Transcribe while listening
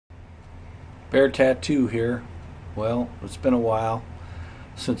Bear Tattoo here. Well, it's been a while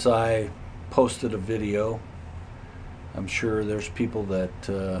since I posted a video. I'm sure there's people that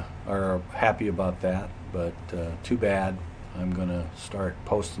are happy about that, but too bad. I'm going to start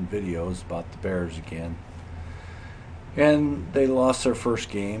posting videos about the Bears again. And they lost their first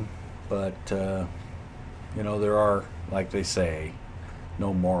game, but there are, like they say,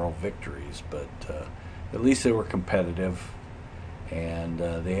 no moral victories, but at least they were competitive and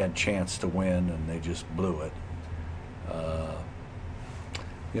they had a chance to win and they just blew it.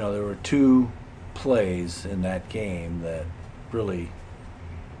 There were two plays in that game that really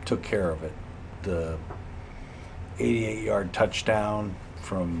took care of it. The 88-yard touchdown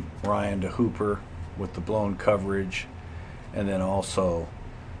from Ryan to Hooper with the blown coverage, and then also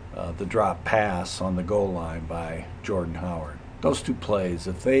the drop pass on the goal line by Jordan Howard. Those two plays,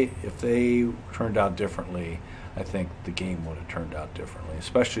 if they turned out differently, I think the game would have turned out differently,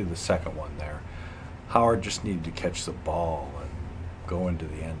 especially the second one there. Howard just needed to catch the ball and go into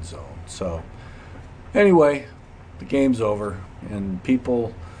the end zone. So anyway, the game's over, and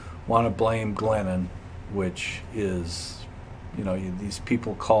people want to blame Glennon, which is, these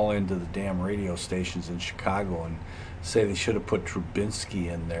people call into the damn radio stations in Chicago and say they should have put Trubinsky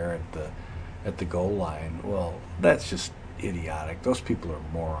in there at the goal line. Well, that's just idiotic. Those people are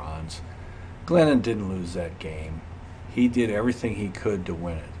morons. Glennon didn't lose that game. He did everything he could to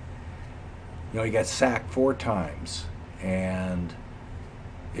win it. He got sacked 4 times, and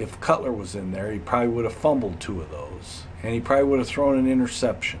if Cutler was in there, he probably would have fumbled 2 of those, and he probably would have thrown an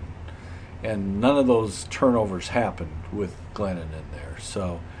interception. And none of those turnovers happened with Glennon in there.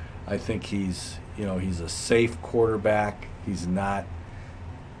 So I think he's a safe quarterback. He's not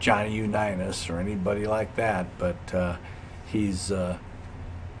Johnny Unitas or anybody like that, but he's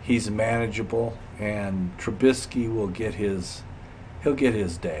manageable, and Trubisky will get his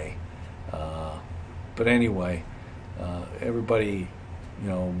day. But anyway, everybody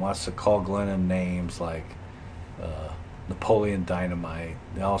wants to call Glennon names like Napoleon Dynamite.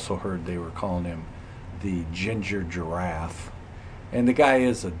 They also heard they were calling him the Ginger Giraffe. And the guy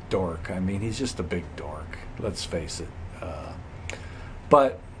is a dork. I mean, he's just a big dork. Let's face it.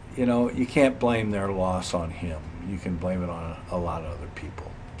 But, you can't blame their loss on him. You can blame it on a lot of other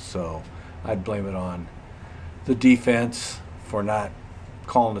people. So I'd blame it on the defense for not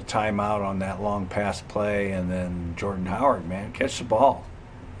calling the timeout on that long pass play. And then Jordan Howard, man, catch the ball.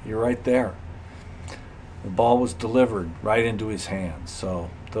 You're right there. The ball was delivered right into his hands.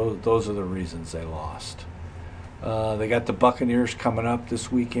 So those are the reasons they lost. They got the Buccaneers coming up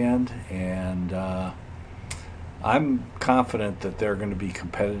this weekend, and I'm confident that they're going to be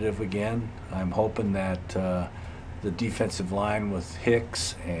competitive again. I'm hoping that the defensive line with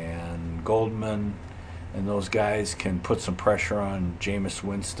Hicks and Goldman and those guys can put some pressure on Jameis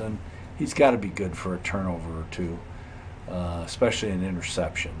Winston. He's got to be good for a turnover or two, especially an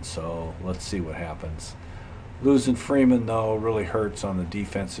interception. So let's see what happens. Losing Freeman, though, really hurts on the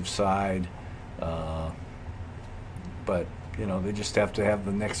defensive side. But, they just have to have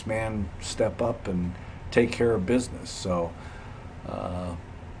the next man step up and take care of business. So,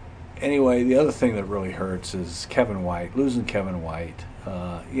 anyway, the other thing that really hurts is Kevin White. Losing Kevin White.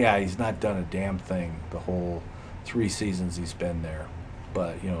 He's not done a damn thing the whole 3 seasons he's been there.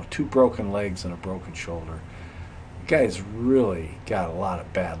 But, 2 broken legs and a broken shoulder. The guy's really got a lot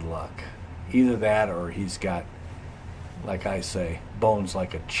of bad luck. Either that or he's got, like I say, bones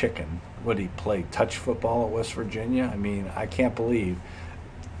like a chicken. What, he played touch football at West Virginia? I mean, I can't believe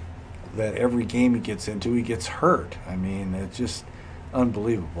that every game he gets into, he gets hurt. I mean, it's just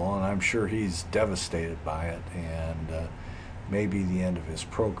unbelievable, and I'm sure he's devastated by it, and maybe the end of his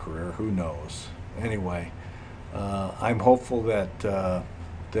pro career. Who knows? Anyway, I'm hopeful that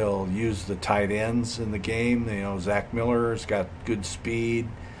they'll use the tight ends in the game. Zach Miller's got good speed.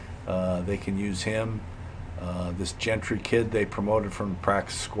 They can use him. This Gentry kid they promoted from the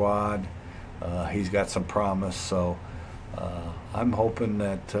practice squad, he's got some promise. So I'm hoping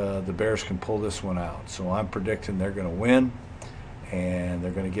that the Bears can pull this one out. So I'm predicting they're going to win, and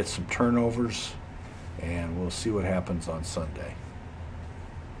they're going to get some turnovers, and we'll see what happens on Sunday.